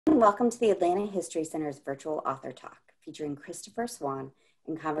welcome to the Atlanta History Center's virtual author talk, featuring Christopher Swann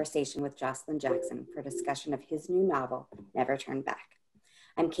in conversation with Joshilyn Jackson for a discussion of his new novel, Never Turn Back.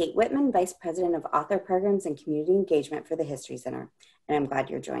 I'm Kate Whitman, Vice President of Author Programs and Community Engagement for the History Center, and I'm glad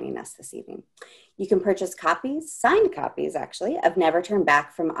you're joining us this evening. You can purchase copies, signed copies actually, of Never Turn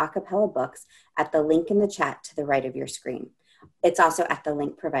Back from Acapella Books at the link in the chat to the right of your screen. It's also at the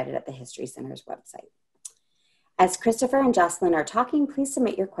link provided at the History Center's website. As Christopher and Joshilyn are talking, please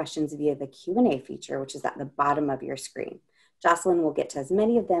submit your questions via the Q&A feature, which is at the bottom of your screen. Joshilyn will get to as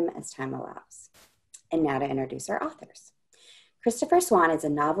many of them as time allows. And now to introduce our authors. Christopher Swann is a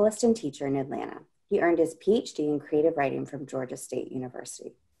novelist and teacher in Atlanta. He earned his PhD in creative writing from Georgia State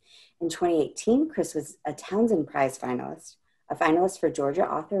University. In 2018, Chris was a Townsend Prize finalist, a finalist for Georgia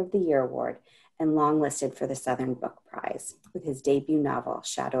Author of the Year Award, and longlisted for the Southern Book Prize with his debut novel,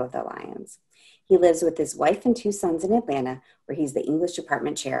 Shadow of the Lions. He lives with his wife and two sons in Atlanta, where he's the English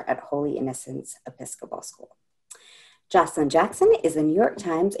department chair at Holy Innocents Episcopal School. Joshilyn Jackson is a New York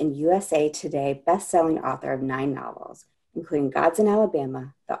Times and USA Today best-selling author of 9 novels, including Gods in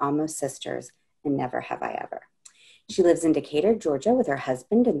Alabama, The Almost Sisters, and Never Have I Ever. She lives in Decatur, Georgia with her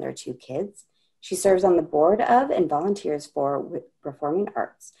husband and their 2 kids. She serves on the board of and volunteers for Performing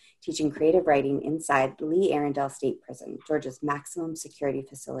Arts, teaching creative writing inside Lee Arundel State Prison, Georgia's maximum security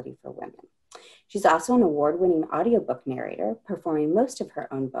facility for women. She's also an award-winning audiobook narrator, performing most of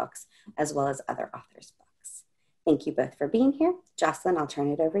her own books, as well as other authors' books. Thank you both for being here. Joshilyn, I'll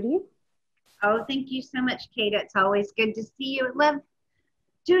turn it over to you. Oh, thank you so much, Kate. It's always good to see you. I love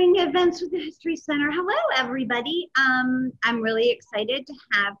doing events with the History Center. Hello, everybody. I'm really excited to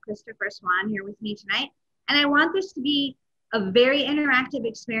have Christopher Swann here with me tonight. And I want this to be a very interactive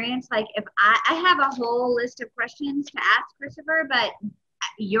experience. Like if I have a whole list of questions to ask Christopher, but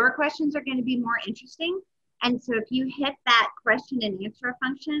your questions are going to be more interesting. And so if you hit that question and answer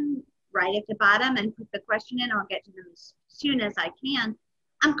function right at the bottom and put the question in, I'll get to them as soon as I can.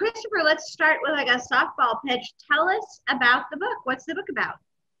 Christopher, let's start with like a softball pitch. Tell us about the book. What's the book about?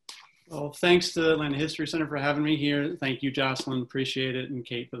 Well, thanks to Atlanta History Center for having me here. Thank you, Joshilyn. Appreciate it. And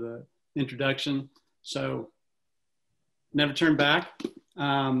Kate for the introduction. So, Never Turn Back.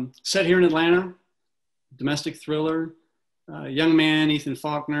 Set here in Atlanta, domestic thriller. Young man, Ethan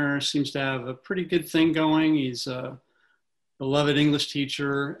Faulkner, seems to have a pretty good thing going. He's a beloved English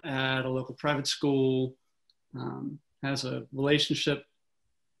teacher at a local private school, has a relationship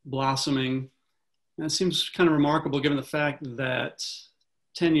blossoming. And it seems kind of remarkable given the fact that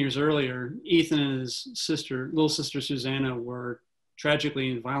 10 years earlier, Ethan and his little sister Susanna, were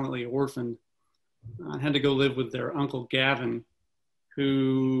tragically and violently orphaned, had to go live with their uncle Gavin,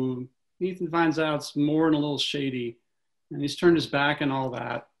 who Ethan finds out is more than a little shady. And he's turned his back on all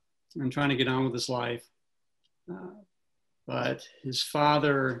that and trying to get on with his life. But his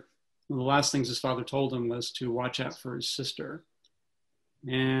father, one of the last things his father told him was to watch out for his sister.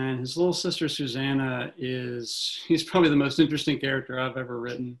 And his little sister, Susanna, he's probably the most interesting character I've ever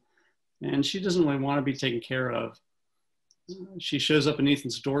written. And she doesn't really want to be taken care of. She shows up in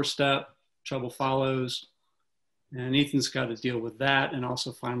Ethan's doorstep, trouble follows, and Ethan's got to deal with that and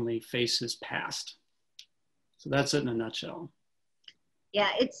also finally face his past. So that's it in a nutshell. Yeah,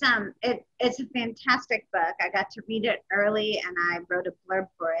 it's a fantastic book. I got to read it early and I wrote a blurb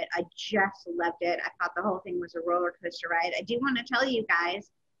for it. I just loved it. I thought the whole thing was a roller coaster ride. I do want to tell you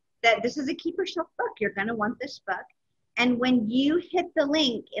guys that this is a keep yourself book. You're going to want this book. And when you hit the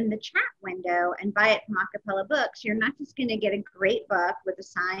link in the chat window and buy it from Acapella Books, you're not just going to get a great book with a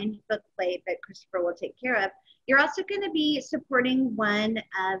signed book plate that Christopher will take care of. You're also going to be supporting one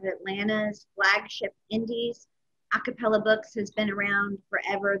of Atlanta's flagship indies. Acapella Books has been around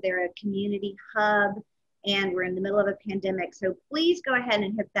forever. They're a community hub, and we're in the middle of a pandemic. So please go ahead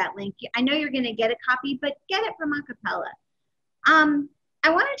and hit that link. I know you're going to get a copy, but get it from Acapella. I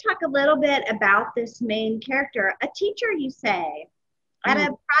want to talk a little bit about this main character. A teacher, you say. At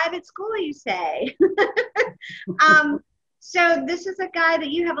a private school, you say. So this is a guy that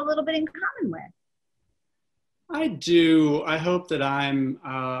you have a little bit in common with. I do. I hope that I'm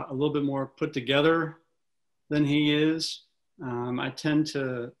a little bit more put together than he is. I like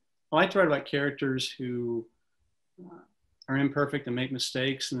to write about characters who are imperfect and make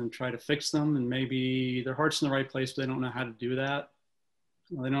mistakes and then try to fix them. And maybe their heart's in the right place, but they don't know how to do that.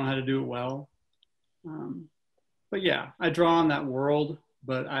 They don't know how to do it well. But yeah, I draw on that world,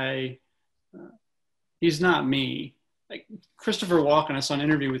 but he's not me. Like Christopher Walken, I saw an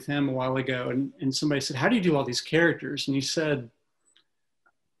interview with him a while ago, and somebody said, how do you do all these characters? And he said,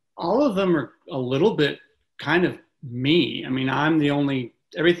 all of them are a little bit kind of me. I mean,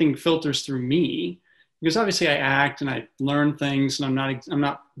 everything filters through me. because obviously I act and I learn things, and I'm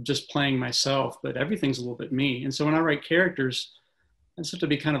not just playing myself, but everything's a little bit me. And so when I write characters, I just have to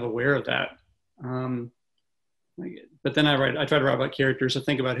be kind of aware of that. But then I try to write about characters. I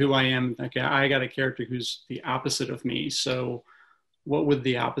think about who I am. Okay, I got a character who's the opposite of me. So what would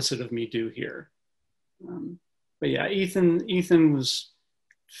the opposite of me do here? But yeah, Ethan was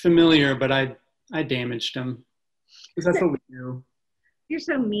familiar, but I damaged him, because that's what we do. You're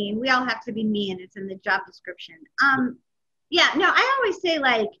so mean. We all have to be mean. It's in the job description. Yeah, no, I always say,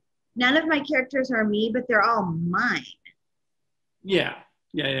 like, none of my characters are me, but they're all mine. Yeah.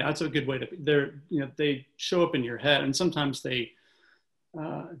 That's a good way to. They show up in your head, and sometimes they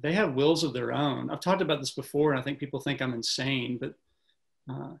have wills of their own. I've talked about this before, and I think people think I'm insane, but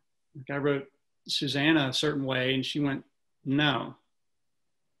like I wrote Susanna a certain way, and she went no,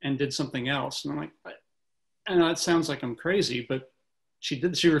 and did something else, and I'm like, I know it sounds like I'm crazy, but she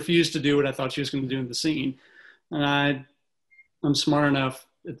did. She refused to do what I thought she was going to do in the scene, and I'm smart enough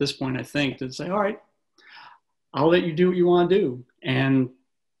at this point, I think, to say, all right, I'll let you do what you want to do, and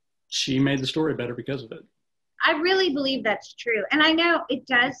she made the story better because of it. I really believe that's true. And I know it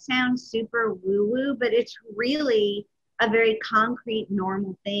does sound super woo-woo, but it's really a very concrete,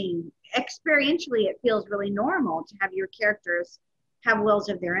 normal thing. Experientially, it feels really normal to have your characters have wills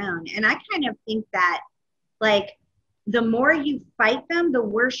of their own. And I kind of think that, like, the more you fight them, the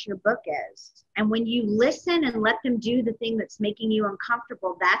worse your book is. And when you listen and let them do the thing that's making you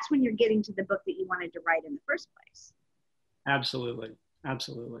uncomfortable, that's when you're getting to the book that you wanted to write in the first place. Absolutely.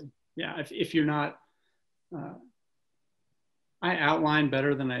 Yeah, if you're not, I outline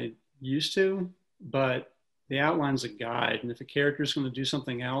better than I used to, but the outline's a guide. And if a character is going to do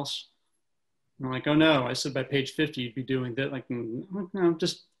something else, I'm like, oh no, I said by page 50 you'd be doing that. Like, no,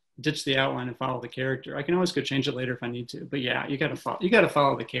 just ditch the outline and follow the character. I can always go change it later if I need to. But yeah, you got to follow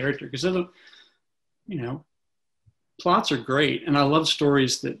the character, because plots are great, and I love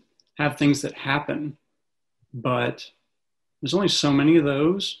stories that have things that happen, but there's only so many of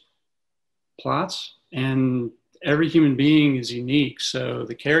those plots, and every human being is unique. So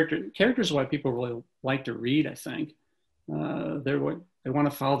the characters are why people really like to read, I think. They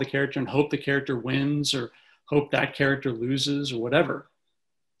want to follow the character and hope the character wins, or hope that character loses, or whatever.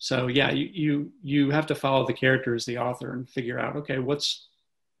 So yeah, you have to follow the character as the author and figure out, okay,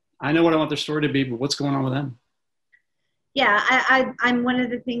 I know what I want their story to be, but what's going on with them? Yeah, I'm one of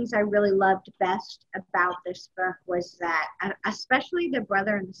the things I really loved best about this book was that, especially the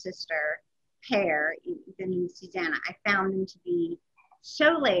brother and the sister pair, Ethan and Susanna, I found them to be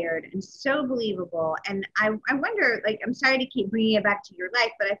so layered and so believable. And I wonder, like, I'm sorry to keep bringing it back to your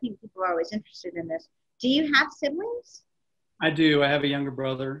life, but I think people are always interested in this. Do you have siblings? I do. I have a younger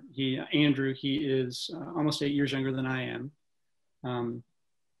brother. Andrew. He is almost 8 years younger than I am.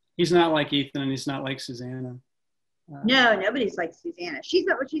 He's not like Ethan, and he's not like Susanna. No, nobody's like Susanna. She's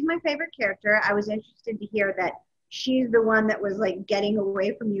my favorite character. I was interested to hear that she's the one that was, like, getting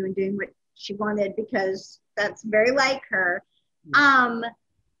away from you and doing what she wanted, because that's very like her. Talk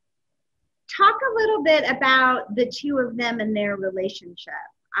a little bit about the two of them and their relationship.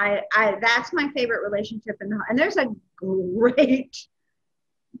 That's my favorite relationship and there's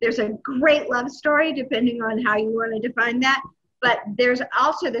a great love story, depending on how you want to define that. But there's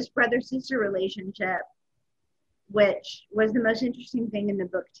also this brother-sister relationship, which was the most interesting thing in the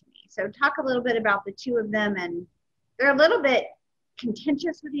book to me. So talk a little bit about the two of them, and they're a little bit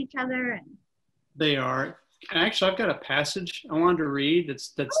contentious with each other. And they are. Actually, I've got a passage I wanted to read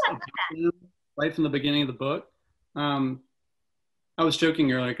that's right from the beginning of the book. I was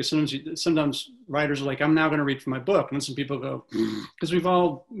joking earlier, because sometimes writers are like, I'm now going to read from my book. And then some people go, because we've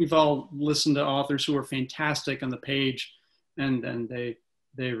all listened to authors who are fantastic on the page, and then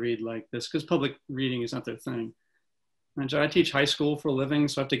they read like this, because public reading is not their thing. And so I teach high school for a living,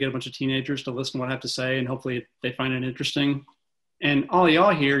 so I have to get a bunch of teenagers to listen to what I have to say, and hopefully they find it interesting. And all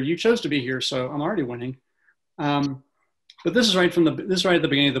y'all here, you chose to be here, so I'm already winning. But this is right at the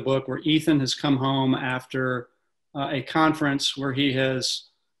beginning of the book, where Ethan has come home after a conference where he's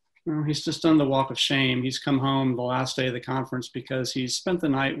just done the walk of shame. He's come home the last day of the conference because he spent the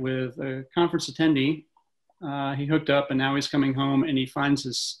night with a conference attendee. He hooked up, and now he's coming home, and he finds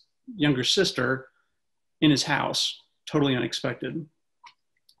his younger sister in his house, totally unexpected.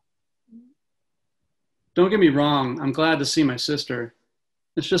 Don't get me wrong, I'm glad to see my sister.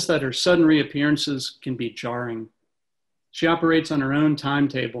 It's just that her sudden reappearances can be jarring. She operates on her own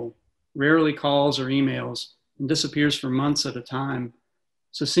timetable, rarely calls or emails, and disappears for months at a time.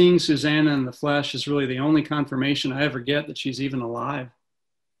 So seeing Susanna in the flesh is really the only confirmation I ever get that she's even alive.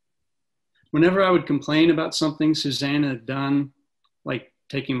 Whenever I would complain about something Susanna had done, like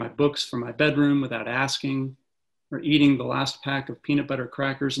taking my books from my bedroom without asking, or eating the last pack of peanut butter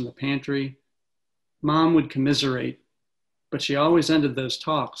crackers in the pantry. Mom would commiserate, but she always ended those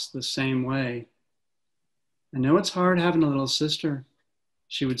talks the same way. I know it's hard having a little sister,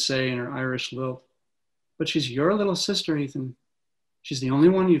 she would say in her Irish lilt, but she's your little sister, Ethan. She's the only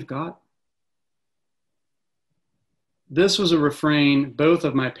one you've got. This was a refrain both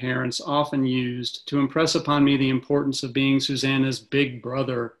of my parents often used to impress upon me the importance of being Susanna's big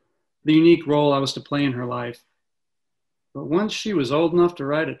brother, the unique role I was to play in her life. But once she was old enough to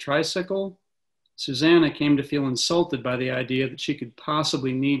ride a tricycle, Susanna came to feel insulted by the idea that she could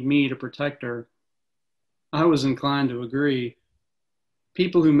possibly need me to protect her. I was inclined to agree.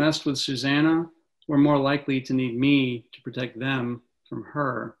 People who messed with Susanna were more likely to need me to protect them from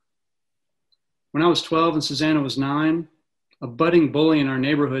her. When I was 12 and Susanna was 9, a budding bully in our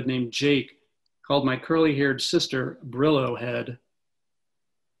neighborhood named Jake called my curly-haired sister Brillo Head.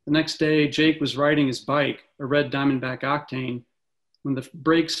 The next day, Jake was riding his bike, a red Diamondback Octane, when the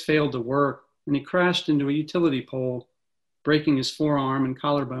brakes failed to work and he crashed into a utility pole, breaking his forearm and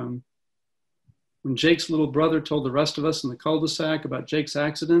collarbone. When Jake's little brother told the rest of us in the cul-de-sac about Jake's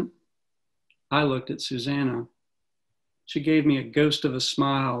accident, I looked at Susanna. She gave me a ghost of a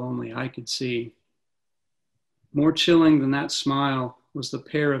smile only I could see. More chilling than that smile was the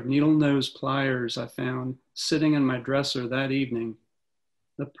pair of needle-nose pliers I found sitting on my dresser that evening,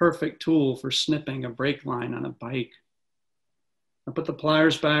 the perfect tool for snipping a brake line on a bike. I put the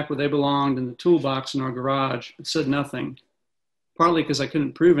pliers back where they belonged in the toolbox in our garage, but said nothing, partly because I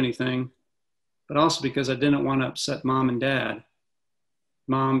couldn't prove anything, but also because I didn't want to upset Mom and Dad.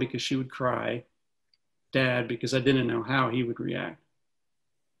 Mom, because she would cry. Dad, because I didn't know how he would react.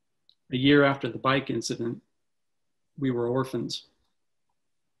 A year after the bike incident, we were orphans.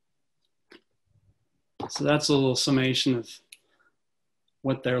 So that's a little summation of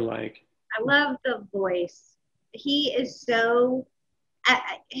what they're like. I love the voice. He is so,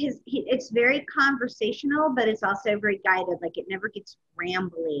 it's very conversational, but it's also very guided. Like it never gets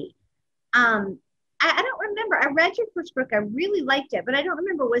rambly. I don't remember. I read your first book. I really liked it, but I don't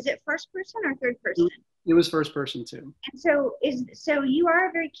remember. Was it first person or third person? It was first person too. And so you are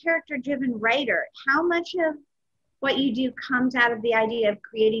a very character-driven writer. How much of what you do comes out of the idea of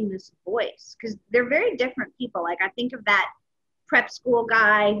creating this voice? Because they're very different people. Like I think of that prep school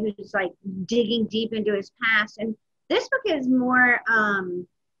guy who's like digging deep into his past, and this book is more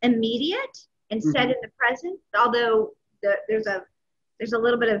immediate and set in the present. Although there's a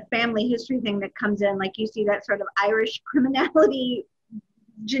little bit of family history thing that comes in, like you see that sort of Irish criminality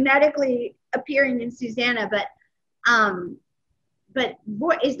genetically appearing in Susanna, but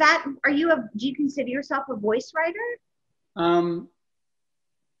is that, do you consider yourself a voice writer? I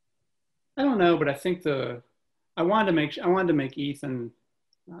don't know, but I think I wanted to make Ethan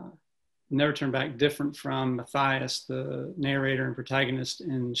Never Turn Back different from Matthias, the narrator and protagonist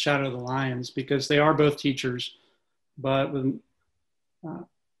in Shadow of the Lions, because they are both teachers, but with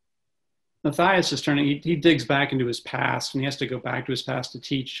Matthias is he digs back into his past, and he has to go back to his past to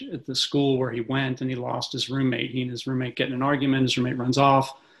teach at the school where he went, and he lost his roommate. He and his roommate get in an argument. His roommate runs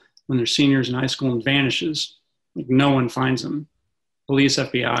off when they're seniors in high school and vanishes. Like no one finds him. Police,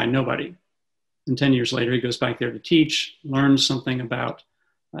 FBI, nobody. And 10 years later, he goes back there to teach, learns something about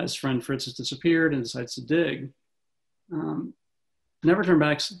his friend Fritz has disappeared, and decides to dig. Never Turn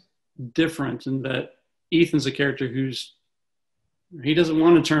Back's different in that Ethan's a character he doesn't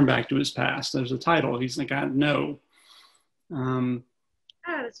want to turn back to his past. There's a title. He's like, no.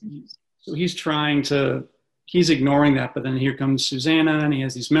 That's interesting. So he's ignoring that, but then here comes Susanna, and he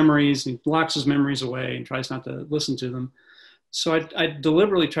has these memories, and he locks his memories away and tries not to listen to them. So I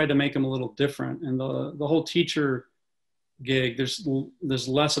deliberately tried to make him a little different. And the whole teacher gig, there's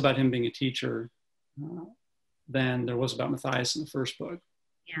less about him being a teacher than there was about Matthias in the first book.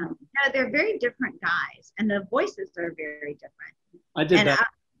 Yeah, no, they're very different guys, and the voices are very different. I did that.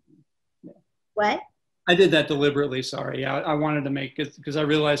 What? I did that deliberately. Sorry. I wanted to make it because I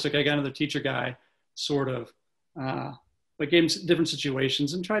realized, I got another teacher guy, sort of, but gave him different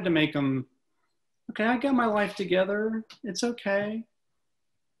situations and tried to make him, okay, I got my life together. It's okay.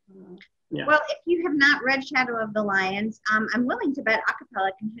 Yeah. Well, if you have not read Shadow of the Lions, I'm willing to bet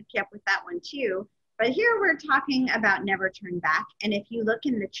Acapella can hook you up with that one too. But here we're talking about Never Turn Back. And if you look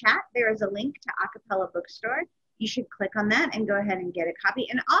in the chat, there is a link to Acapella Bookstore. You should click on that and go ahead and get a copy.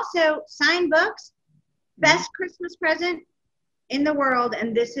 And also, signed books, best Christmas present in the world.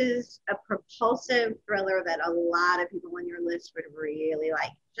 And this is a propulsive thriller that a lot of people on your list would really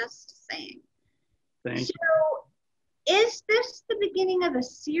like. Just saying. Thank you. So, is this the beginning of a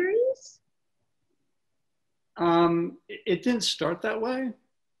series? It didn't start that way.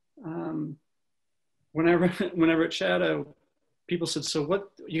 Whenever at Shadow, people said, "So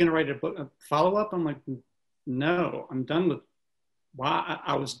what? Are you going to write a book, a follow-up?" I'm like, "No, I'm done with." Why?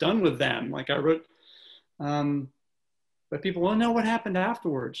 I was done with them. Like I wrote, but people want to know what happened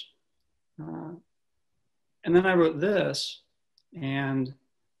afterwards. And then I wrote this, and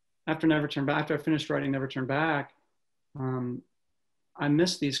after Never Turn Back, after I finished writing Never Turn Back, I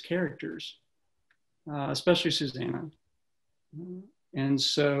missed these characters, especially Susanna. And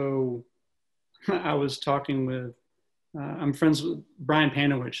so I was talking with, I'm friends with Brian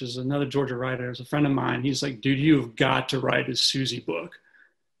Panowich, is another Georgia writer, is a friend of mine. He's like, dude, you've got to write a Susie book.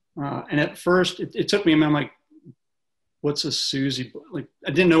 And at first it took me a minute. I'm like, what's a Susie book? Like,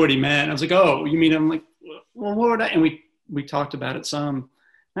 I didn't know what he meant. I was like, oh, you mean, I'm like, well, what would I? And we talked about it some.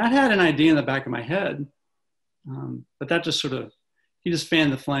 And I had an idea in the back of my head, but that just sort of, he just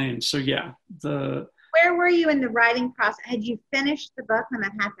fanned the flames. So yeah, Where were you in the writing process? Had you finished the book when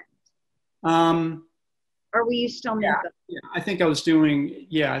that happened? Or were you still new? Yeah, I think I was doing,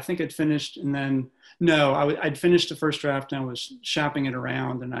 I think I'd finished, and then, no, I'd finished the first draft and I was shopping it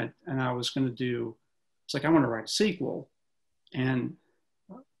around, and I was going to do, it's like, I want to write a sequel. And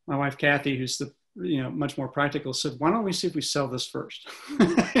my wife, Kathy, who's the, much more practical, said, why don't we see if we sell this first?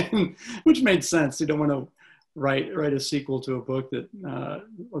 Which made sense. You don't want to write a sequel to a book that,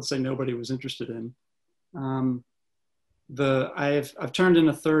 let's say, nobody was interested in. I've turned in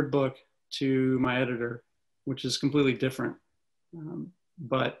a third book to my editor, which is completely different.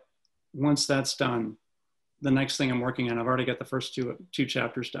 But once that's done, the next thing I'm working on, I've already got the first two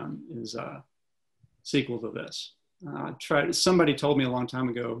chapters done, is a sequel to this. Somebody told me a long time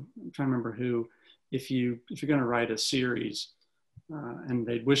ago, I'm trying to remember who, if you're going to write a series, and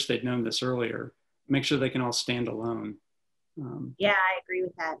they wish they'd known this earlier, make sure they can all stand alone. Yeah, I agree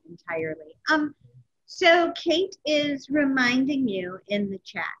with that entirely. So Kate is reminding you in the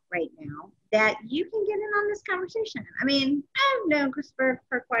chat right now that you can get in on this conversation. I mean, I've known Christopher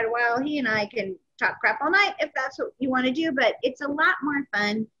for quite a while. He and I can talk crap all night if that's what you want to do, but it's a lot more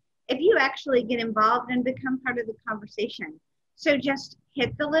fun if you actually get involved and become part of the conversation. So just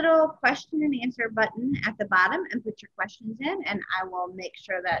hit the little question and answer button at the bottom and put your questions in, and I will make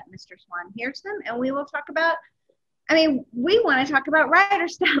sure that Mr. Swann hears them, and we will talk about, we want to talk about writer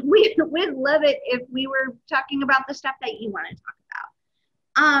stuff. We'd love it if we were talking about the stuff that you want to talk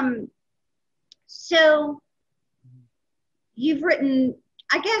about. So you've written,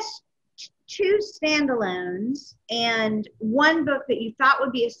 I guess, 2 standalones and 1 book that you thought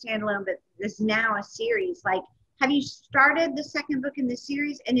would be a standalone, but is now a series. Like, have you started the second book in the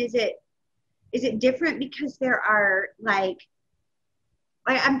series, and is it different because there are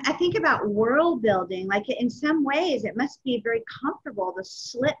I think about world building, like in some ways it must be very comfortable to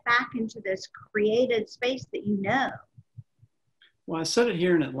slip back into this created space that you know. Well, I set it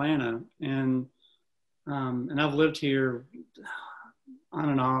here in Atlanta, and I've lived here on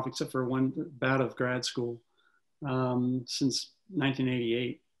and off, except for one bout of grad school, since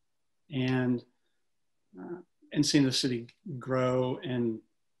 1988, and seeing the city grow and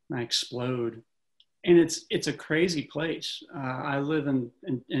explode. And it's a crazy place. I live in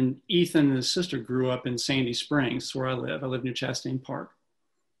Ethan and his sister grew up in Sandy Springs, where I live. I live near Chastain Park.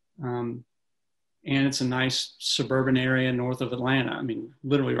 And it's a nice suburban area north of Atlanta. I mean,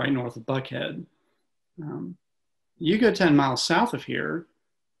 literally right north of Buckhead. You go 10 miles south of here,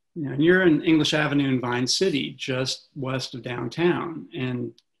 and you're in English Avenue in Vine City, just west of downtown.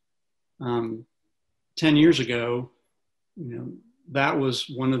 And 10 years ago, that was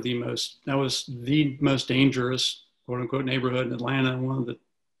the most dangerous, quote unquote, neighborhood in Atlanta, one of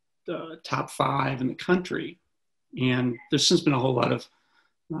the top 5 in the country. And there's since been a whole lot of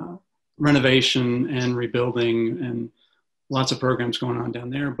renovation and rebuilding and lots of programs going on down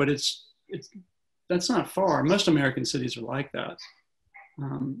there, but that's not far. Most American cities are like that.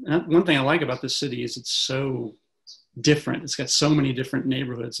 And one thing I like about this city is it's so different. It's got so many different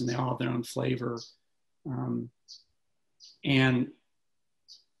neighborhoods, and they all have their own flavor. And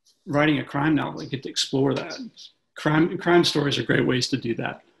writing a crime novel, you get to explore that. Crime stories are great ways to do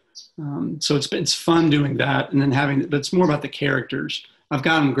that. So it's fun doing that, and then but it's more about the characters. I've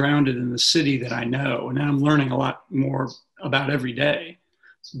got them grounded in the city that I know, and I'm learning a lot more about every day.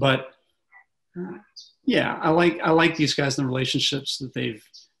 But I like these guys and the relationships that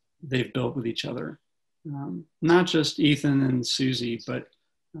they've built with each other. Not just Ethan and Susie, but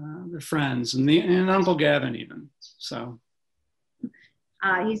their friends and Uncle Gavin even. So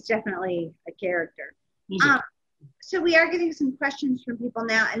he's definitely a character. So we are getting some questions from people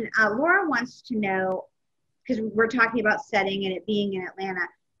now, and Laura wants to know, because we're talking about setting and it being in Atlanta,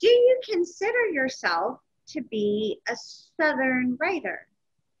 do you consider yourself to be a Southern writer?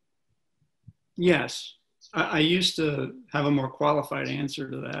 Yes. I used to have a more qualified answer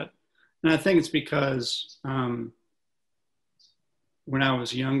to that. And I think it's because when I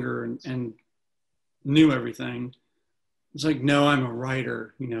was younger and knew everything, it's like, no, I'm a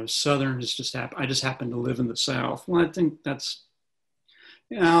writer. You know, Southern is just I just happen to live in the South. Well, I think that's.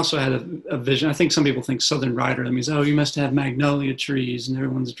 And I also had a vision. I think some people think Southern writer. That means, oh, you must have magnolia trees and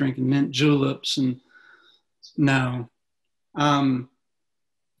everyone's drinking mint juleps. And no,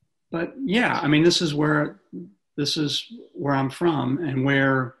 but yeah, I mean, this is where I'm from and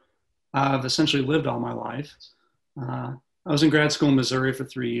where I've essentially lived all my life. I was in grad school in Missouri for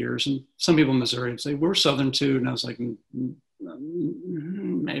 3 years, and some people in Missouri would say, we're Southern too. And I was like,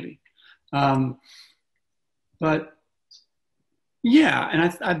 maybe. But yeah,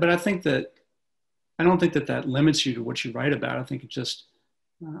 and but I think that, I don't think that that limits you to what you write about. I think it just,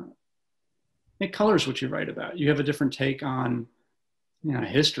 it colors what you write about. You have a different take on, you know,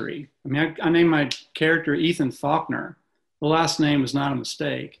 history. I mean, I named my character Ethan Faulkner. The last name was not a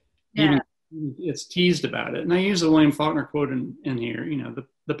mistake. Yeah. Even it's teased about it. And I use the William Faulkner quote in here, you know,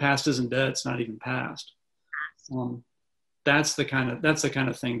 the past isn't dead, it's not even past. That's the kind of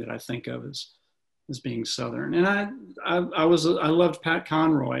thing that I think of as being Southern. And I loved Pat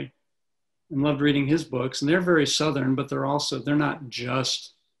Conroy and loved reading his books, and they're very Southern, but they're not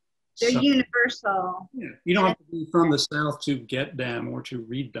just They're Southern. universal. Yeah. You don't have to be from the South to get them or to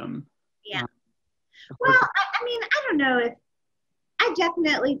read them. Yeah. Well, I mean, I don't know if, I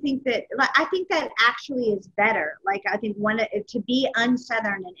definitely think that, I think that actually is better. Like, I think to be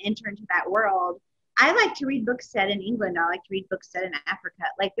un-Southern and enter into that world, I like to read books set in England. I like to read books set in Africa.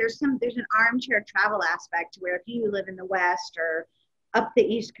 Like, there's an armchair travel aspect where if you live in the West or up the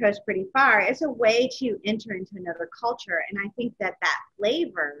East Coast pretty far, it's a way to enter into another culture. And I think that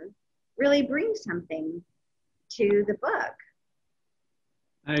flavor really brings something to the book.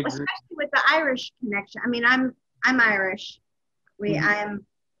 I agree. Especially with the Irish connection. I mean, I'm Irish. I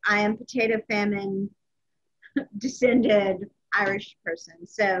am potato famine descended Irish person.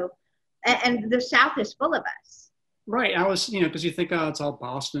 So, and the South is full of us. Right. I was, you know, because you think, oh, it's all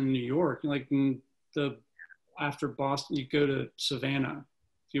Boston, New York. Like after Boston, you go to Savannah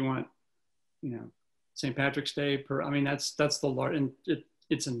if you want, you know, St. Patrick's Day. I mean, that's the large, and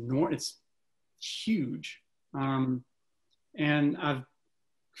it's huge. And I've,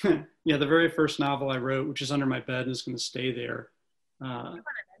 yeah, the very first novel I wrote, which is under my bed and is going to stay there.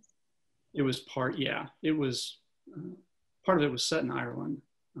 It was part of it was set in Ireland.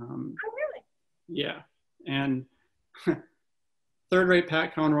 Oh, really? Yeah. And third-rate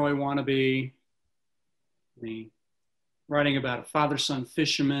Pat Conroy wannabe, me writing about a father-son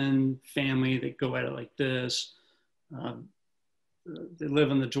fisherman family that go at it like this. They live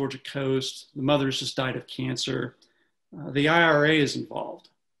on the Georgia coast. The mother's just died of cancer. The IRA is involved.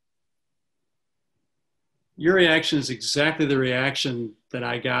 Your reaction is exactly the reaction that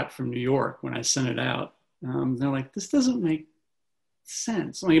I got from New York when I sent it out. They're like, this doesn't make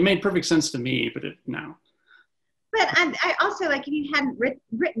sense. I mean, it made perfect sense to me, but no. But I also, like, if you hadn't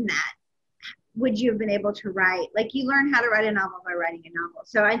written that, would you have been able to write? Like, you learn how to write a novel by writing a novel.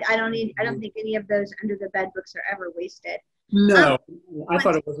 So I don't think any of those under the bed books are ever wasted. No, I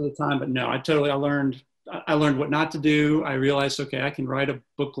thought it was at the time, but no, I learned what not to do. I realized, okay, I can write a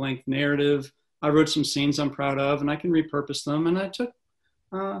book length narrative. I wrote some scenes I'm proud of, and I can repurpose them. And I took,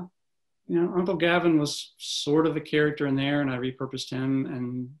 you know, Uncle Gavin was sort of a character in there, and I repurposed him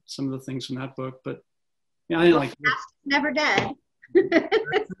and some of the things from that book. But yeah, I didn't like. Never dead.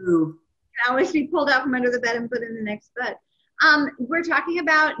 Can always be pulled out from under the bed and put in the next book. We're talking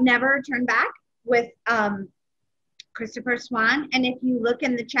about Never Turn Back with Christopher Swann, and if you look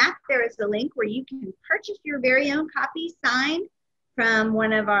in the chat, there is a link where you can purchase your very own copy signed from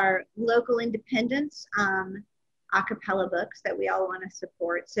one of our local independents, a cappella books that we all want to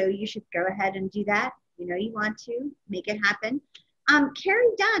support. So you should go ahead and do that. You know you want to make it happen.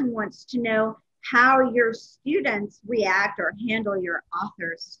 Carrie Dunn wants to know how your students react or handle your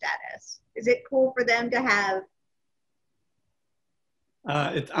author status. Is it cool for them to have?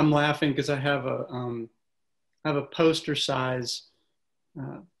 I'm laughing because I have a poster size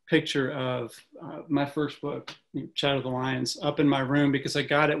picture of my first book, Shadow of the Lions, up in my room because I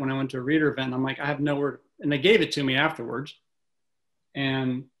got it when I went to a reader event. I'm like, I have nowhere, and they gave it to me afterwards.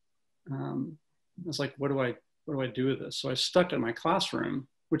 And I was like, what do I do with this? So I stuck it in my classroom,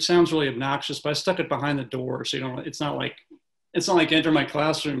 which sounds really obnoxious, but I stuck it behind the door. So, you know, it's not like enter my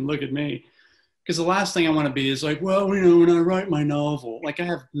classroom, look at me. Because the last thing I want to be is like, well, you know, when I write my novel, like I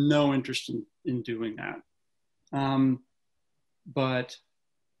have no interest in doing that. But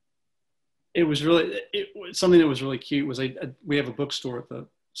it was really, something that was really cute was we have a bookstore at the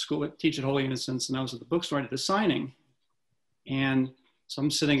school, Teach at Holy Innocents, and I was at the bookstore, I did a signing. And so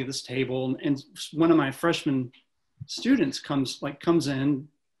I'm sitting at this table, and one of my freshman students comes in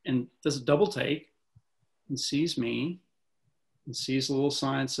and does a double take and sees me and sees a little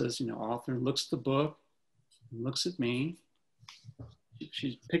sign that says, you know, author, and looks at the book and looks at me.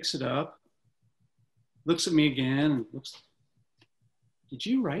 She picks it up, looks at me again, and looks, did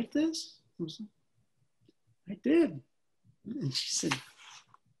you write this? I did. And she said,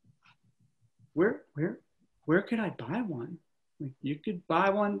 where could I buy one? Like, you could buy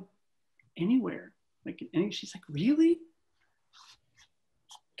one anywhere. Like, she's like, really?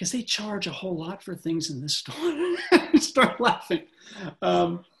 Because they charge a whole lot for things in this store. I start laughing.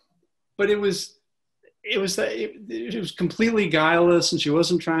 But it was completely guileless, and she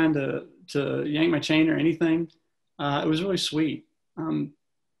wasn't trying to yank my chain or anything. It was really sweet. I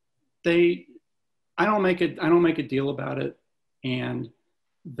don't make a deal about it, and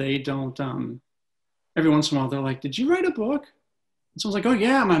they don't. Every once in a while, they're like, "Did you write a book?" And someone's like, "Oh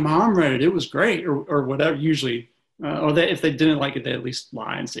yeah, my mom read it. It was great," or whatever. Usually, or if they didn't like it, they at least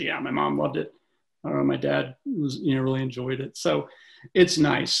lie and say, "Yeah, my mom loved it. My dad was, really enjoyed it." So it's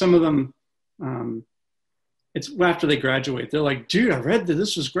nice. Some of them, it's after they graduate, they're like, "Dude, I read that.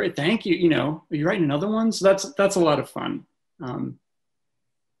 This was great. Thank you. Are you writing another one?" So that's a lot of fun.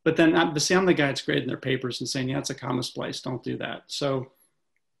 But then, I'm the guy that's grading their papers and saying, "Yeah, it's a comma splice. Don't do that." So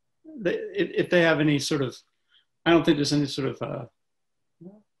if they have any sort of, I don't think there's any sort of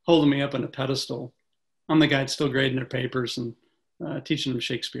holding me up on a pedestal. I'm the guy that's still grading their papers and teaching them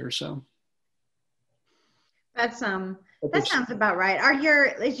Shakespeare. So that sounds about right.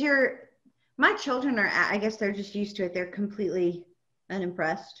 My children are, I guess they're just used to it. They're completely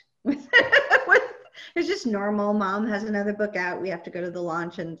unimpressed with it's just normal. Mom has another book out. We have to go to the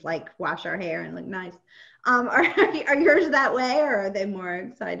launch and wash our hair and look nice. Are yours that way, or are they more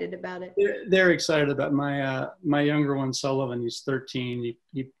excited about it? They're excited about my younger one, Sullivan. He's 13.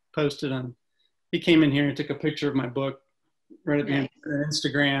 He posted he came in here and took a picture of my book right at the end of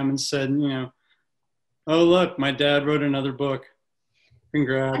Instagram and said, "Oh, look, my dad wrote another book.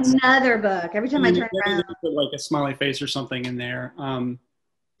 Congrats." Another book. Every time I turn around, put like a smiley face or something in there.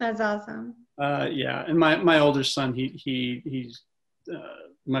 That's awesome. Yeah, and my older son, he's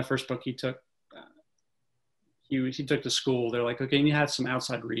my first book he took. He took to school. They're like, "Okay, you have some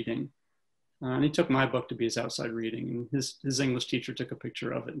outside reading," and he took my book to be his outside reading. And his English teacher took a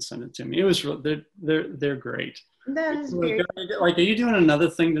picture of it and sent it to me. It was they're great. That is weird. Like, are you doing another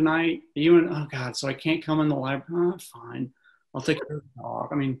thing tonight? Are you in? Oh God, so I can't come in the library. Oh, fine, I'll take care of the dog.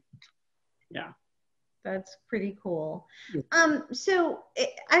 I mean, yeah. That's pretty cool. So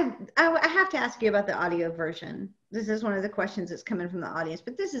I have to ask you about the audio version. This is one of the questions that's coming from the audience,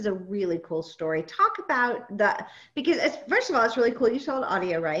 but this is a really cool story. Talk about because first of all, it's really cool. You sold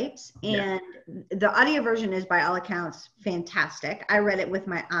audio rights, and the audio version is by all accounts fantastic. I read it with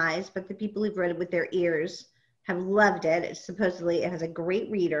my eyes, but the people who've read it with their ears have loved it. Supposedly it has a great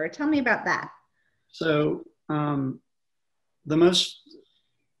reader. Tell me about that. So the most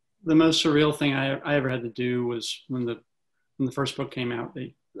surreal thing I ever had to do was when the first book came out.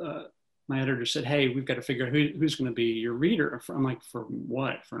 My editor said, "Hey, we've got to figure out who's going to be your reader." I'm like, "For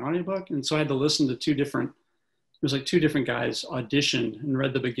what? For an audiobook?" And so I had to listen to two different guys auditioned and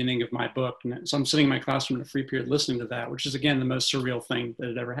read the beginning of my book. And so I'm sitting in my classroom in a free period listening to that, which is, again, the most surreal thing that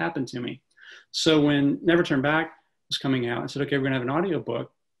had ever happened to me. So when Never Turn Back was coming out, I said, "Okay, we're going to have an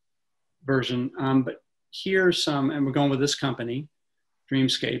audiobook version, but here's some, and we're going with this company,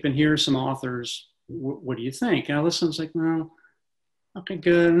 Dreamscape, and here are some authors. What do you think?" And I listened, I was like, "No, okay,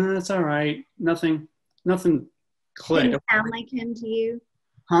 good. No, that's all right. Nothing clicked." Didn't sound like him to you?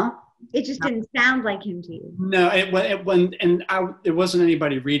 Huh? It just didn't sound like him to you. No, it wasn't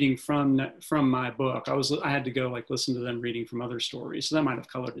anybody reading from my book. I had to go listen to them reading from other stories. So that might have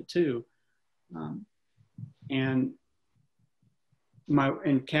colored it too. And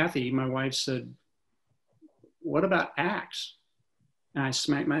Kathy, my wife, said, "What about Axe?" And I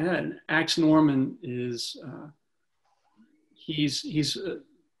smacked my head. Axe Norman is, he's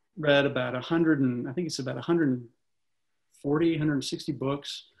read about 140, 160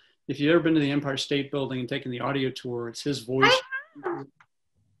 books. If you've ever been to the Empire State Building and taken the audio tour, it's his voice.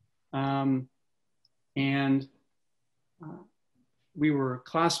 And we were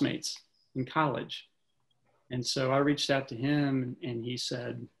classmates in college. And so I reached out to him and he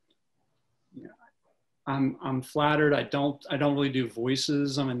said, I'm flattered. I don't really do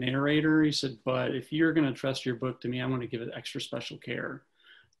voices. I'm a narrator. He said, "But if you're going to trust your book to me, I want to give it extra special care."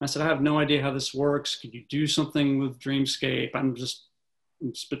 I said, "I have no idea how this works. Could you do something with Dreamscape? I'm just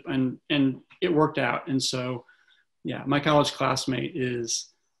and it worked out. And so, yeah, my college classmate is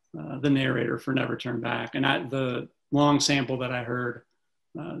the narrator for Never Turn Back. And the long sample that I heard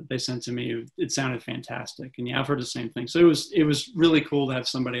they sent to me, it sounded fantastic. And yeah, I've heard the same thing. So it was really cool to have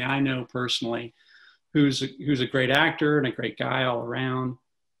somebody I know personally who's a great actor and a great guy all around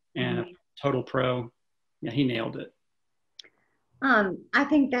and a total pro. Yeah, he nailed it. I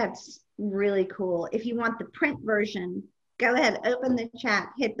think that's really cool. If you want the print version, go ahead, open the chat,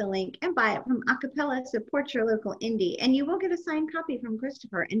 hit the link, and buy it from Acapella. Support your local indie, and you will get a signed copy from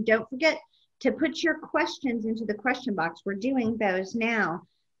Christopher. And don't forget to put your questions into the question box. We're doing those now.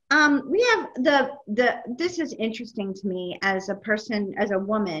 We have this is interesting to me as a person, as a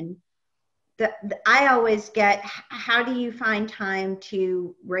woman. I always get, how do you find time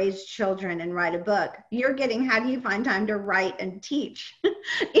to raise children and write a book? You're getting, how do you find time to write and teach?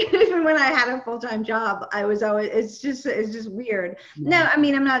 Even when I had a full-time job, I was always, it's just weird. No, I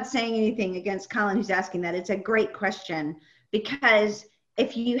mean, I'm not saying anything against Colin who's asking that. It's a great question, because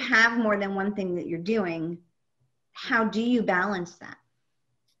if you have more than one thing that you're doing, how do you balance that?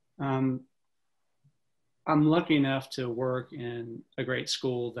 I'm lucky enough to work in a great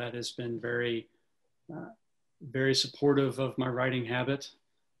school that has been very, very supportive of my writing habit,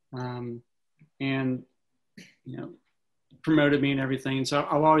 and, you know, promoted me and everything. And so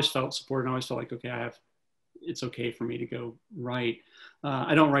I've always felt supported, and I always felt like, okay, it's okay for me to go write.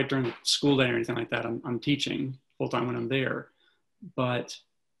 I don't write during the school day or anything like that. I'm teaching full time when I'm there, but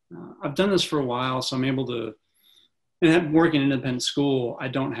I've done this for a while, so I'm able to, and working in an independent school, I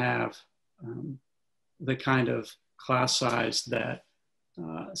don't have the kind of class size that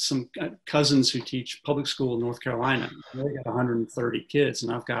some cousins who teach public school in North Carolina, they got 130 kids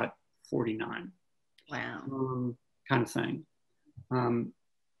and I've got 49. Wow. Kind of thing.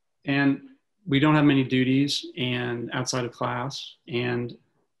 And we don't have many duties and outside of class, and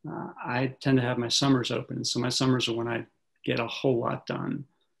I tend to have my summers open. So my summers are when I get a whole lot done.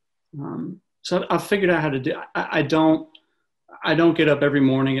 So I've figured out how to do, I don't get up every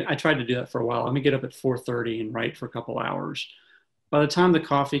morning. I tried to do that for a while. I'm gonna get up at 4:30 and write for a couple hours. By the time the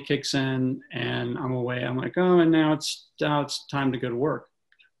coffee kicks in and I'm away, I'm like, oh, and now it's time to go to work.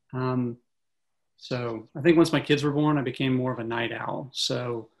 So I think once my kids were born, I became more of a night owl.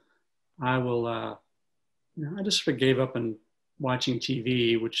 So I will, I just sort of gave up on watching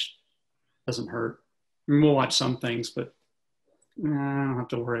TV, which doesn't hurt. I mean, we'll watch some things, but I don't have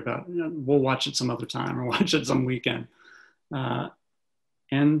to worry about it. We'll watch it some other time or watch it some weekend.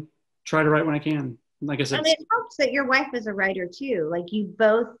 And try to write when I can. Like I said, and it helps that your wife is a writer too. Like you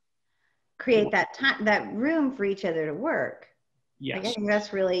both create that time, that room for each other to work. Yes. Like I think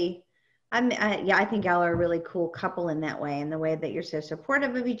that's really, I think y'all are a really cool couple in that way, in the way that you're so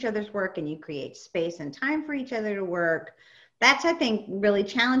supportive of each other's work and you create space and time for each other to work. That's, I think, really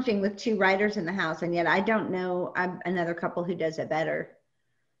challenging with two writers in the house. And yet I don't know another couple who does it better.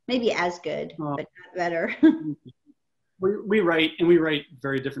 Maybe as good, but not better. We write, and we write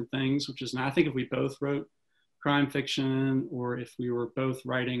very different things, which is, I think if we both wrote crime fiction, or if we were both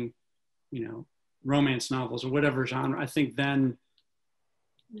writing, romance novels or whatever genre, I think then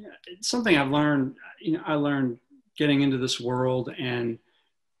it's something I've learned, I learned getting into this world and,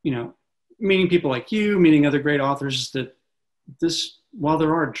 meeting people like you, meeting other great authors, that while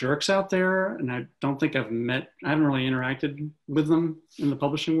there are jerks out there, and I don't think I haven't really interacted with them in the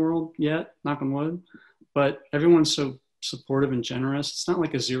publishing world yet, knock on wood, but everyone's so supportive and generous. It's not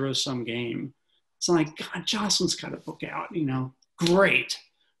like a zero-sum game. It's not like, God, Jocelyn's got a book out, great.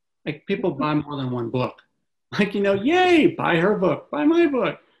 Like people buy more than one book. Like, yay, buy her book, buy my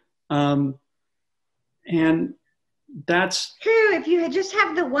book. And that's true. If you just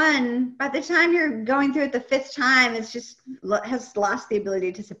have the one, by the time you're going through it the fifth time, it's just has lost the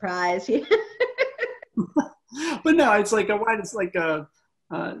ability to surprise you. But no, it's like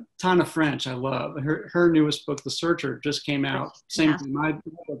Tana French, I love. Her newest book, The Searcher, just came out. Same thing, my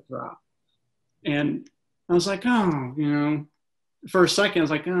book dropped. And I was like, oh, for a second, I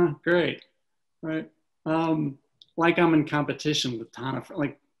was like, oh, great, right? Like I'm in competition with Tana,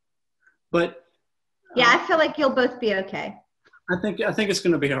 but yeah, I feel like you'll both be okay. I think it's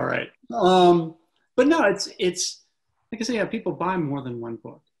going to be all right. But no, it's like I say, yeah, people buy more than one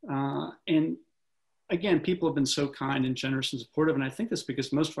book, and again, people have been so kind and generous and supportive. And I think that's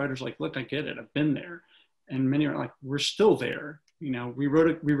because most writers are like, look, I get it. I've been there. And many are like, we're still there. We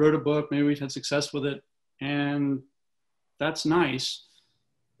wrote a book, maybe we've had success with it, and that's nice,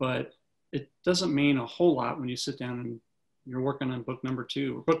 but it doesn't mean a whole lot when you sit down and you're working on book number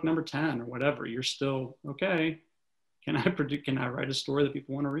 2 or book number 10 or whatever. You're still, okay, can I write a story that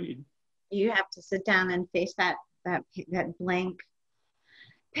people want to read? You have to sit down and face that blank.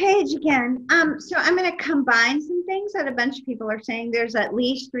 Page again. So I'm going to combine some things that a bunch of people are saying. There's at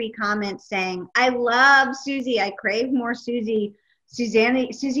least 3 comments saying, I love Susie. I crave more Susie.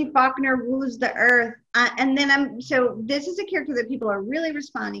 Susie Faulkner rules the earth. And then so this is a character that people are really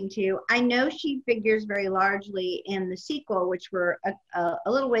responding to. I know she figures very largely in the sequel, which we're a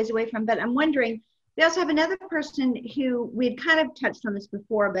little ways away from, but I'm wondering, we also have another person who we had kind of touched on this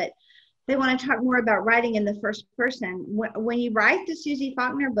before, but they want to talk more about writing in the first person. When you write the Susie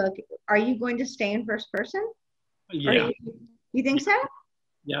Faulkner book, are you going to stay in first person? Yeah. You think so?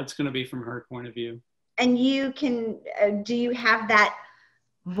 Yeah, it's going to be from her point of view. And you can, do you have that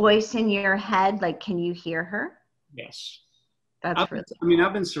voice in your head? Like, can you hear her? Yes. That's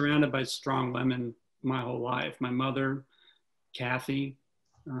I've been surrounded by strong women my whole life. My mother, Kathy,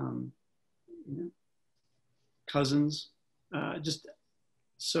 cousins,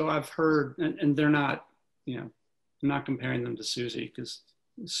 so I've heard, and they're not, I'm not comparing them to Susie, because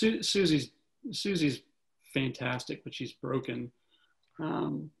Susie's fantastic, but she's broken.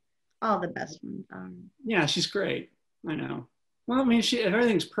 All the best ones. Yeah, she's great. I know. Well, I mean, if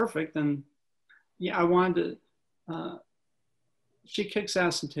everything's perfect, then yeah, I wanted to, she kicks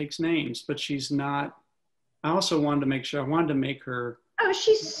ass and takes names, but she's not. I also wanted to make her. Oh,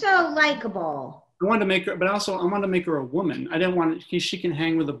 she's so likable. I wanted to make her, but also I wanted to make her a woman. I didn't want to, she can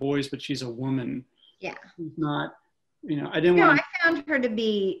hang with the boys, but she's a woman. Yeah. She's not, I didn't want to. I found her to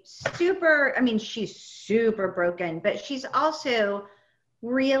be super, I mean, she's super broken, but she's also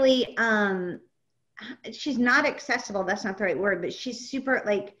really, she's not accessible. That's not the right word, but she's super,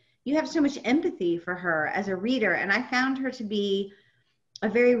 like, you have so much empathy for her as a reader. And I found her to be a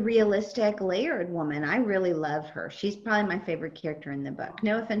very realistic, layered woman. I really love her. She's probably my favorite character in the book.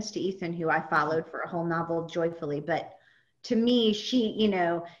 No offense to Ethan, who I followed for a whole novel joyfully, but to me, she,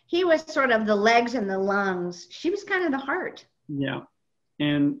 he was sort of the legs and the lungs. She was kind of the heart. Yeah.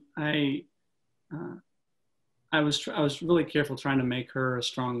 And I was really careful trying to make her a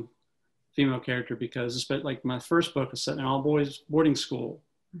strong female character, because like my first book is set in an all boys boarding school.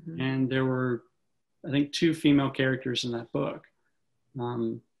 Mm-hmm. And there were, I think, 2 female characters in that book.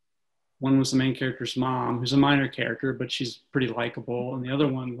 One was the main character's mom, who's a minor character, but she's pretty likable. And the other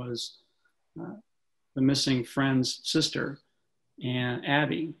one was the missing friend's sister, and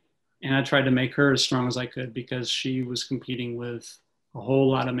Abby. And I tried to make her as strong as I could, because she was competing with a whole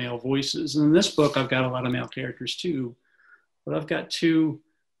lot of male voices. And in this book, I've got a lot of male characters too, but I've got two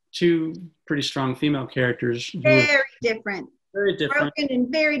pretty strong female characters. Very different. Broken in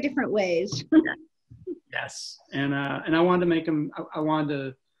very different ways. Yes. And I wanted to make them, I wanted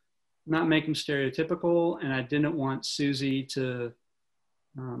to not make them stereotypical. And I didn't want Susie to,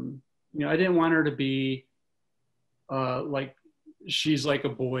 I didn't want her to be like, she's like a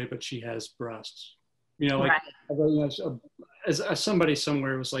boy, but she has breasts, like, right. As somebody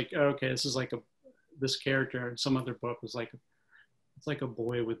somewhere was like, oh, okay, this is like this character in some other book was like, it's like a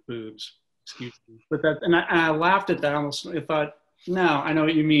boy with boobs, excuse me. But and I laughed at that almost. I thought, no, I know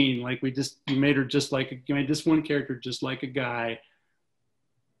what you mean. Like you made her you made this one character just like a guy,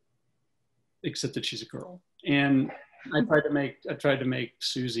 except that she's a girl. And I tried to make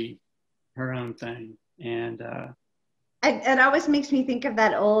Susie her own thing. And it always makes me think of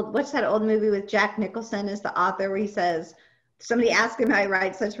what's that old movie with Jack Nicholson as the author, where he says, somebody asked him how he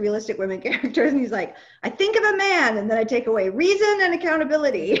writes such realistic women characters, and he's like, I think of a man, and then I take away reason and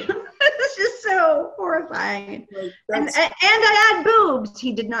accountability. It's just so horrifying. And I add boobs,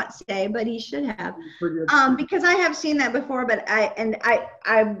 he did not say, but he should have. Because I have seen that before, but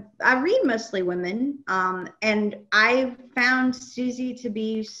I read mostly women, and I found Susie to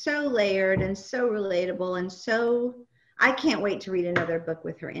be so layered and so relatable, and so I can't wait to read another book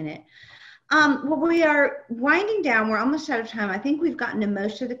with her in it. Well, we are winding down. We're almost out of time. I think we've gotten to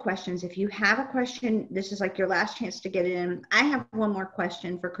most of the questions. If you have a question, this is like your last chance to get it in. I have one more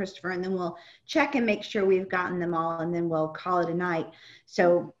question for Christopher, and then we'll check and make sure we've gotten them all, and then we'll call it a night.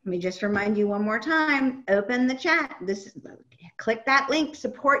 So let me just remind you one more time, open the chat. Click that link,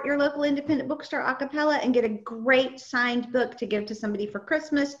 support your local independent bookstore a cappella, and get a great signed book to give to somebody for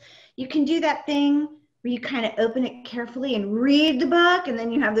Christmas. You can do that thing where you kind of open it carefully and read the book, and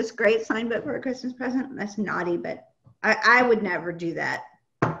then you have this great signed book for a Christmas present. That's naughty, but I would never do that.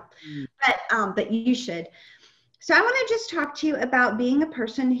 But you should. So I want to just talk to you about being a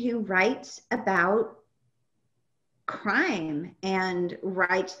person who writes about crime and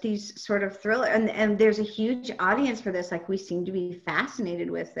writes these sort of thriller. And there's a huge audience for this. Like, we seem to be fascinated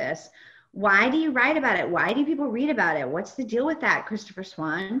with this. Why do you write about it? Why do people read about it? What's the deal with that, Christopher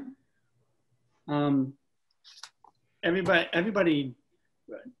Swann? Everybody,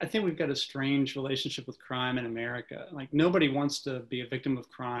 I think we've got a strange relationship with crime in America. Like nobody wants to be a victim of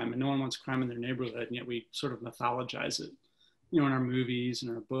crime, and no one wants crime in their neighborhood, and yet we sort of mythologize it, in our movies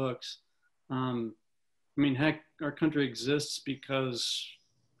and our books. I mean, heck, our country exists because,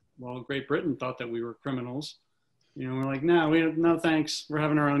 well, Great Britain thought that we were criminals. We're like, no, thanks. We're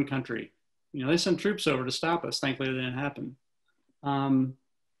having our own country. They sent troops over to stop us. Thankfully, it didn't happen.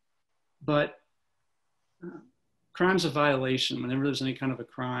 But crime's a violation whenever there's any kind of a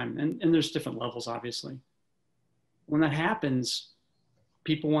crime, and there's different levels, obviously. When that happens,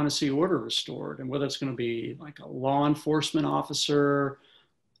 people want to see order restored, and whether it's going to be like a law enforcement officer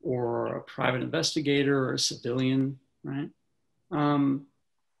or a private investigator or a civilian, right?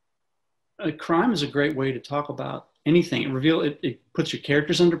 A crime is a great way to talk about anything. It puts your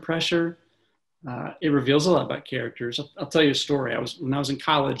characters under pressure. It reveals a lot about characters. I'll tell you a story. When I was in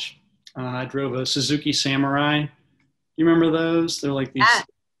college, I drove a Suzuki Samurai. You remember those? They're like these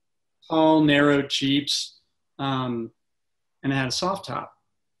tall, narrow Jeeps, and it had a soft top.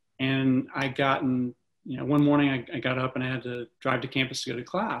 And one morning I got up and I had to drive to campus to go to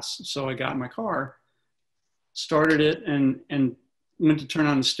class. So I got in my car, started it, and went to turn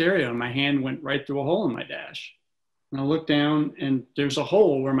on the stereo, and my hand went right through a hole in my dash. And I looked down, and there's a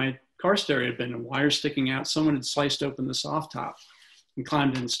hole where my car stereo had been, and wires sticking out. Someone had sliced open the soft top and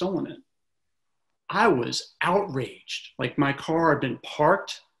climbed in and stolen it. I was outraged. Like, my car had been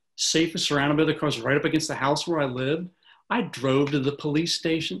parked, safe and surrounded by other cars right up against the house where I lived. I drove to the police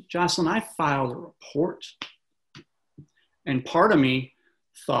station. Joshilyn, I filed a report. And part of me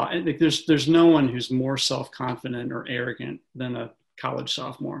thought, like, there's no one who's more self-confident or arrogant than a college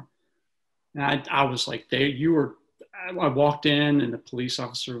sophomore. And I was like, I walked in, and the police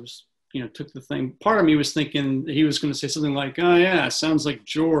officer was, took the thing. Part of me was thinking he was going to say something like, oh yeah, sounds like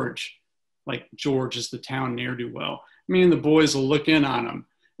George. Like George is the town ne'er-do-well. Me and the boys will look in on him.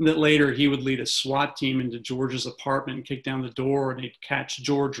 And that later he would lead a SWAT team into George's apartment and kick down the door, and they'd catch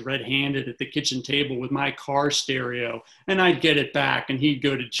George red-handed at the kitchen table with my car stereo, and I'd get it back, and he'd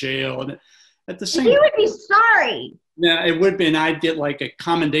go to jail. And at the same time, he would be sorry. Yeah, it would be, and I'd get like a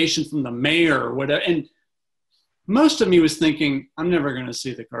commendation from the mayor or whatever. And most of me was thinking, I'm never going to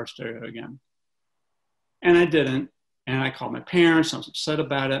see the car stereo again. And I didn't. And I called my parents. I was upset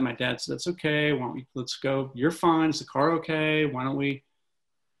about it. My dad said, that's okay. Let's go. You're fine. Is the car okay? Why don't we,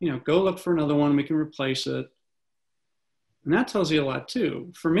 go look for another one. We can replace it. And that tells you a lot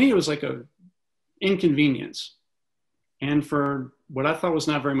too. For me, it was like a inconvenience. And for what I thought was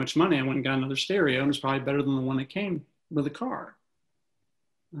not very much money, I went and got another stereo, and it was probably better than the one that came with the car.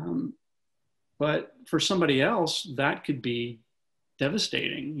 But for somebody else, that could be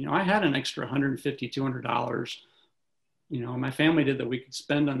devastating. I had an extra $150, $200, my family did that we could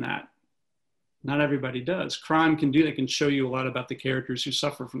spend on that. Not everybody does. Crime can do that, can show you a lot about the characters who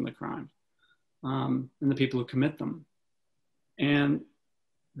suffer from the crime, and the people who commit them. And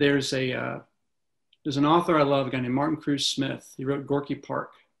there's an author I love, a guy named Martin Cruz Smith. He wrote Gorky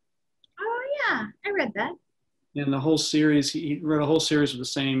Park. Oh yeah, I read that. And the whole series, he wrote a whole series with the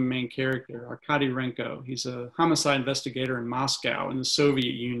same main character, Arkady Renko. He's a homicide investigator in Moscow in the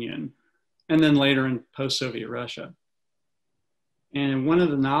Soviet Union, and then later in post-Soviet Russia. And in one of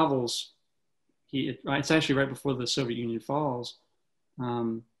the novels, it's actually right before the Soviet Union falls,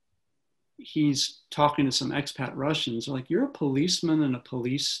 he's talking to some expat Russians. They're like, you're a policeman in a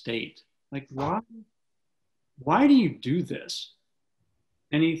police state. Like, why do you do this?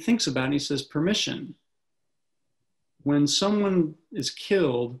 And he thinks about it, and he says, permission. When someone is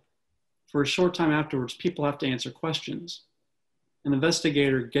killed, for a short time afterwards, people have to answer questions. An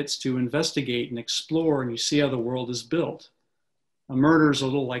investigator gets to investigate and explore, and you see how the world is built. A murder is a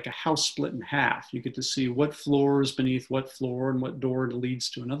little like a house split in half. You get to see what floor is beneath what floor and what door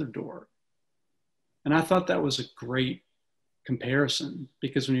leads to another door. And I thought that was a great comparison,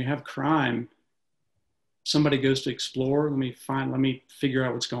 because when you have crime, somebody goes to explore, let me figure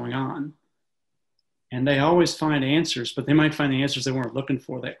out what's going on. And they always find answers, but they might find the answers they weren't looking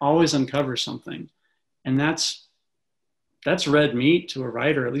for. They always uncover something. And that's red meat to a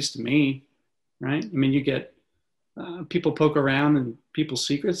writer, at least to me, right? I mean, you get people poke around in people's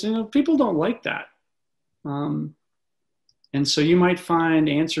secrets. People don't like that. And so you might find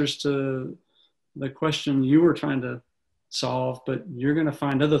answers to the question you were trying to solve, but you're going to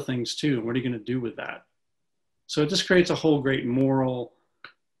find other things too. What are you going to do with that? So it just creates a whole great moral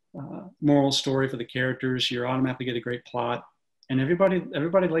story for the characters. You automatically get a great plot, and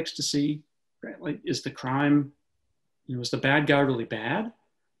everybody likes to see, like, is the crime, is the bad guy really bad?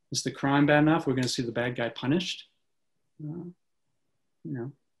 Is the crime bad enough? We're going to see the bad guy punished.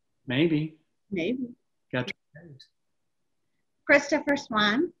 Maybe. Maybe. Got to. Christopher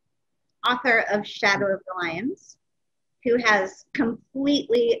Swann, author of Shadow of the Lions, who has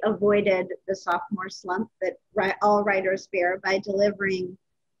completely avoided the sophomore slump that all writers fear by delivering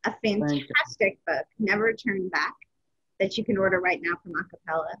a fantastic book, Never Turn Back, that you can order right now from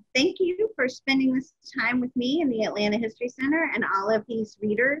Acapella. Thank you for spending this time with me in the Atlanta History Center and all of these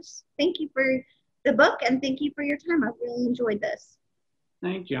readers. Thank you for the book and thank you for your time. I've really enjoyed this.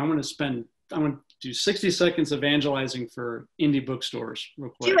 Thank you. I'm going to do 60 seconds evangelizing for indie bookstores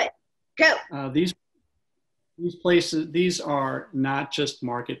real quick. Do it. Go. These places, these are not just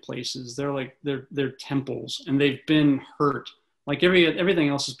marketplaces. They're temples, and they've been hurt. Like everything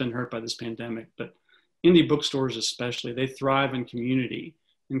else has been hurt by this pandemic, but indie bookstores especially, they thrive in community.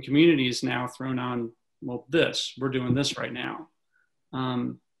 And community is now thrown on, well, we're doing this right now.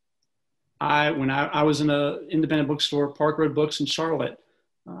 When I was in an independent bookstore, Park Road Books in Charlotte,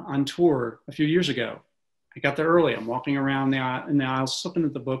 on tour a few years ago, I got there early. I'm walking around in the aisles, looking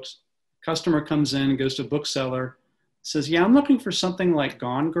at the books. Customer comes in, goes to a bookseller, says, yeah, I'm looking for something like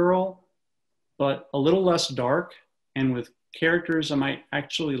Gone Girl, but a little less dark and with characters I might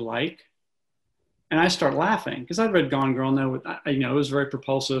actually like. And I start laughing because I'd read Gone Girl, it was very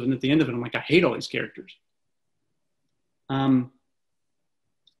propulsive. And at the end of it, I'm like, I hate all these characters. And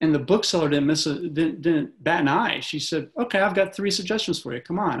the bookseller didn't bat an eye. She said, okay, I've got 3 suggestions for you.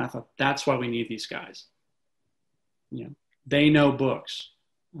 Come on. I thought, that's why we need these guys. They know books.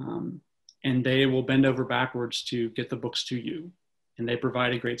 And they will bend over backwards to get the books to you. And they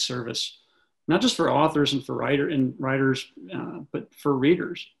provide a great service, not just for authors and for writers, but for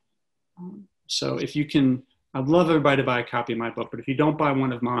readers. So if you can, I'd love everybody to buy a copy of my book, but if you don't buy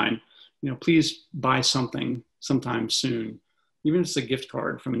one of mine, please buy something sometime soon, even if it's a gift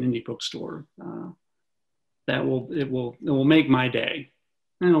card from an indie bookstore. It will make my day,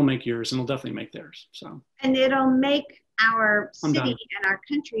 and it'll make yours, and it'll definitely make theirs. So. And it'll make our city and our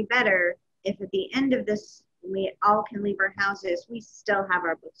country better if at the end of this, we all can leave our houses, we still have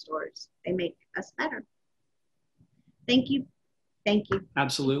our bookstores. They make us better. Thank you. Thank you.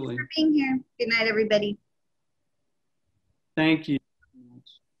 Absolutely. Thanks for being here. Good night, everybody. Thank you.